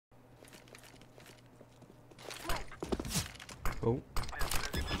Oh.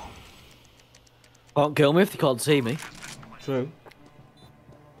 Can't kill me if they can't see me. True.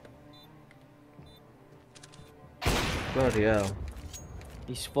 Bloody hell.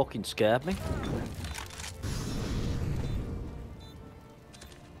 He's fucking scared me.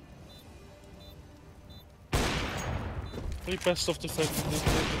 The best off defending this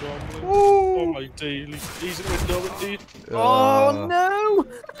game. Oh my daily. He's in the window indeed. Oh no!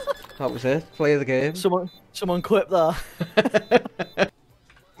 That was it. Play the game. Someone clip that.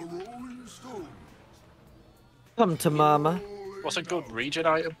 Come to mama. What's a good region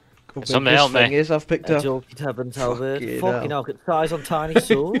item? Something help me. Is I've picked up. Jokey Tavern Talbot. Fucking Fucking hell, get size on tiny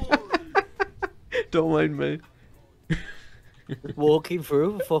sword. Don't mind me. Just walking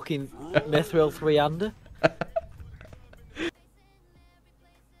through a fucking Mithril 3-hander.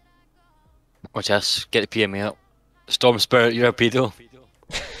 Watch this. Get the PME up. Storm Spirit, you're a pedo.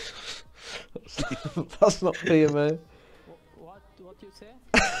 That's not PMA. What do you say?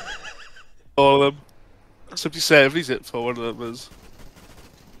 All of them. 70 zip for one of them is.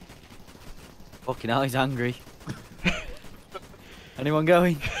 Fucking hell, he's angry. Anyone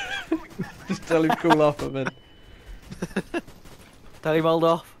going? Just tell him cool off a minute. Tell him hold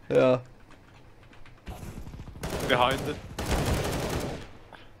off. Yeah. Behind it.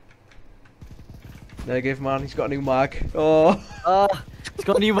 Negative man, he's got a new mag. Oh. He's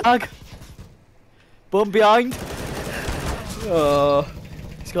got a new mag. Bum behind. Oh.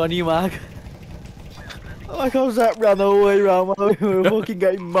 He's got a new mag. Oh my god, Zach ran all the way around while we were fucking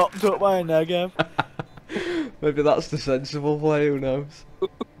getting mopped up by a negative. Maybe that's the sensible play, who knows?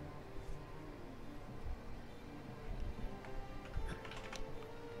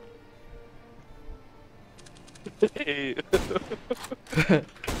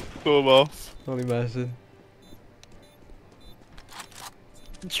 Come off. Only messing.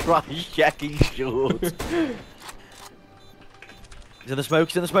 Try checking short. He's in the smoke,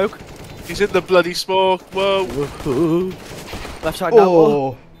 he's in the smoke. He's in the bloody smoke. Whoa. Left side now.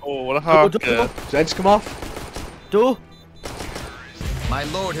 Oh. Oh, what a hard Door. Zed's come off. Door. My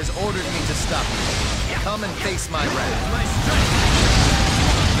lord has ordered me to stop you. Come and face my wrath.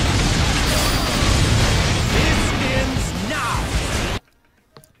 This ends now.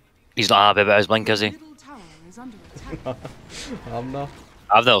 He's not happy about his blink, is he? I'm not.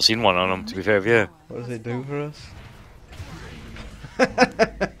 I've never seen one on him, to be fair with you. What does it do for us?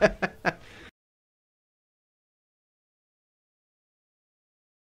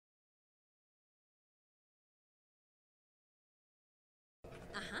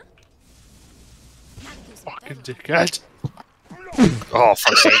 fucking dickhead. Oh,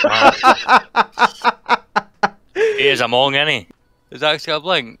 fuck's sake, man. He is a mong, isn't he? Is that actually a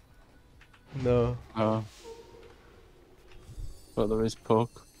blink? No. Oh. But there is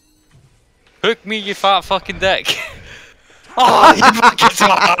poke. Hook me, you fat fucking dick. Oh, you fucking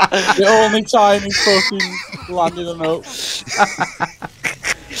twat. The only time he fucking landed a note.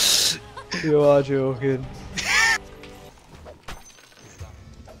 You are joking.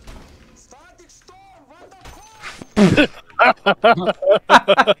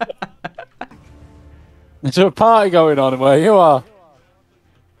 There's a party going on where you are.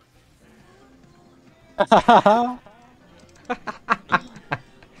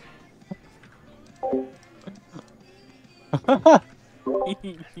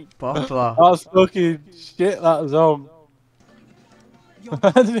 Butler. That's fucking shit, that zone.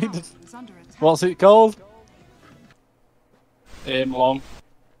 What's it called? Aim long.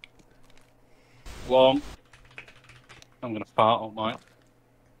 Long. I'm gonna fart on mine.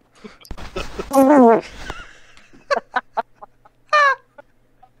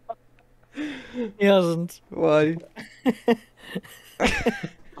 He hasn't. Why?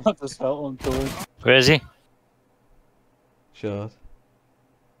 I just felt one to him. Where is he? Short.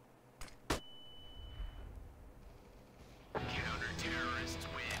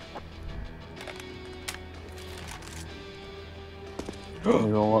 We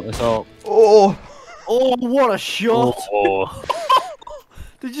don't want this up. Oh! Oh, what a shot! Oh.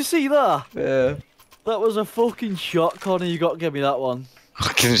 Did you see that? Yeah. That was a fucking shot, Connor. You got to give me that one.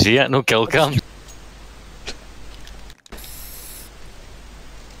 I can see it, no kill cam.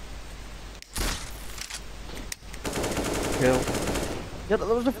 Kill. Yeah, that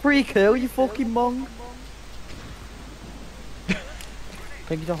was a free kill, you fucking mong. I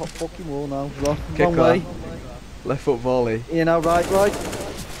think he's a hot fucking wall now. Wrong way. Left foot volley. You know, right.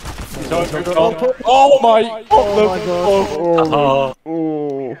 Oh my! Oh my god. Oh.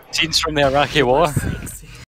 Oh. Scenes from the Iraqi war.